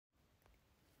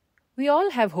We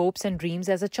all have hopes and dreams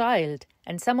as a child,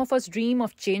 and some of us dream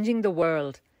of changing the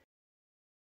world.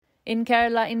 In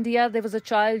Kerala, India, there was a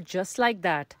child just like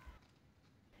that.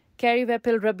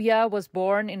 Kariveppil Rabiya was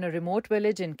born in a remote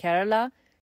village in Kerala.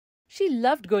 She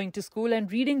loved going to school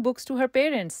and reading books to her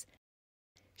parents.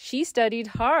 She studied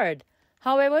hard.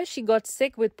 However, she got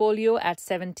sick with polio at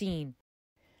 17,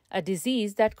 a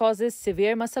disease that causes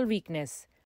severe muscle weakness.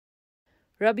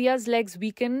 Rabia's legs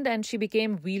weakened and she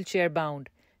became wheelchair bound.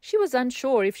 She was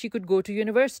unsure if she could go to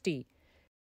university.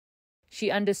 She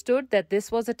understood that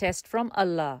this was a test from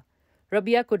Allah.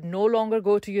 Rabiya could no longer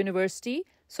go to university,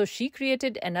 so she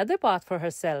created another path for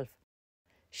herself.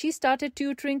 She started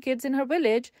tutoring kids in her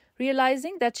village,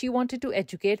 realizing that she wanted to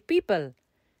educate people.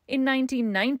 In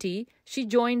 1990, she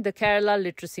joined the Kerala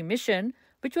Literacy Mission,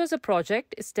 which was a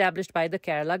project established by the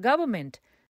Kerala government.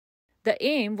 The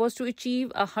aim was to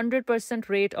achieve a 100%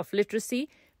 rate of literacy,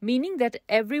 meaning that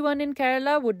everyone in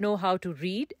Kerala would know how to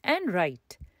read and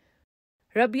write.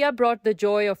 Rabiya brought the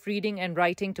joy of reading and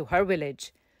writing to her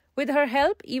village. With her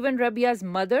help, even Rabia's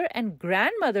mother and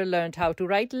grandmother learned how to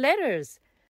write letters.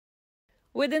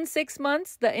 Within 6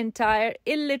 months, the entire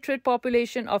illiterate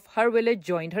population of her village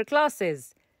joined her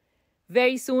classes.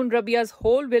 Very soon, Rabia's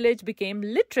whole village became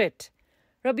literate.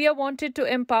 Rabiya wanted to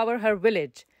empower her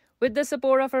village. With the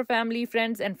support of her family,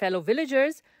 friends, and fellow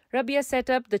villagers, Rabiya set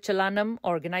up the Chalanam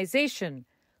organization.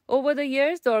 Over the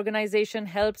years, the organization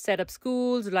helped set up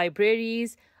schools,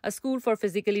 libraries, a school for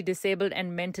physically disabled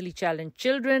and mentally challenged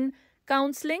children,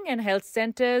 counseling and health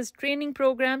centers, training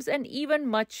programs, and even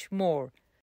much more.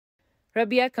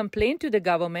 Rabiya complained to the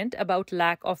government about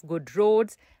lack of good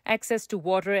roads, access to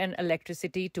water and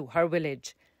electricity to her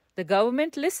village. The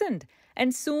government listened,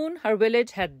 and soon her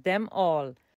village had them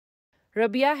all.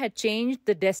 Rabiya had changed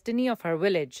the destiny of her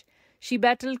village. She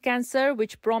battled cancer,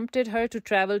 which prompted her to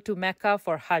travel to Mecca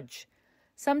for Hajj.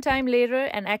 Sometime later,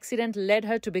 an accident led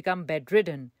her to become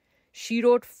bedridden. She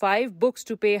wrote 5 books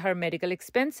to pay her medical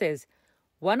expenses.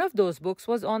 One of those books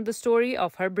was on the story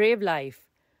of her brave life.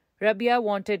 Rabiya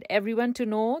wanted everyone to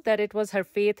know that it was her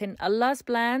faith in Allah's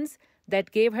plans that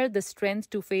gave her the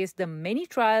strength to face the many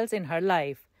trials in her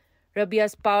life.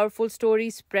 Rabia's powerful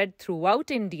story spread throughout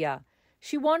India.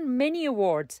 She won many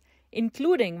awards,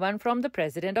 including one from the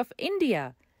President of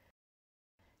India.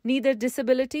 Neither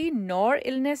disability nor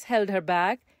illness held her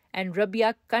back, and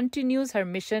Rabiya continues her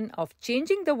mission of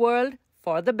changing the world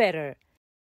for the better.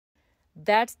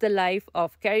 That's the life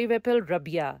of Kariveppil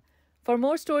Rabiya. For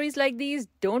more stories like these,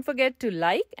 don't forget to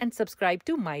like and subscribe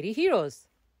to Mighty Heroes.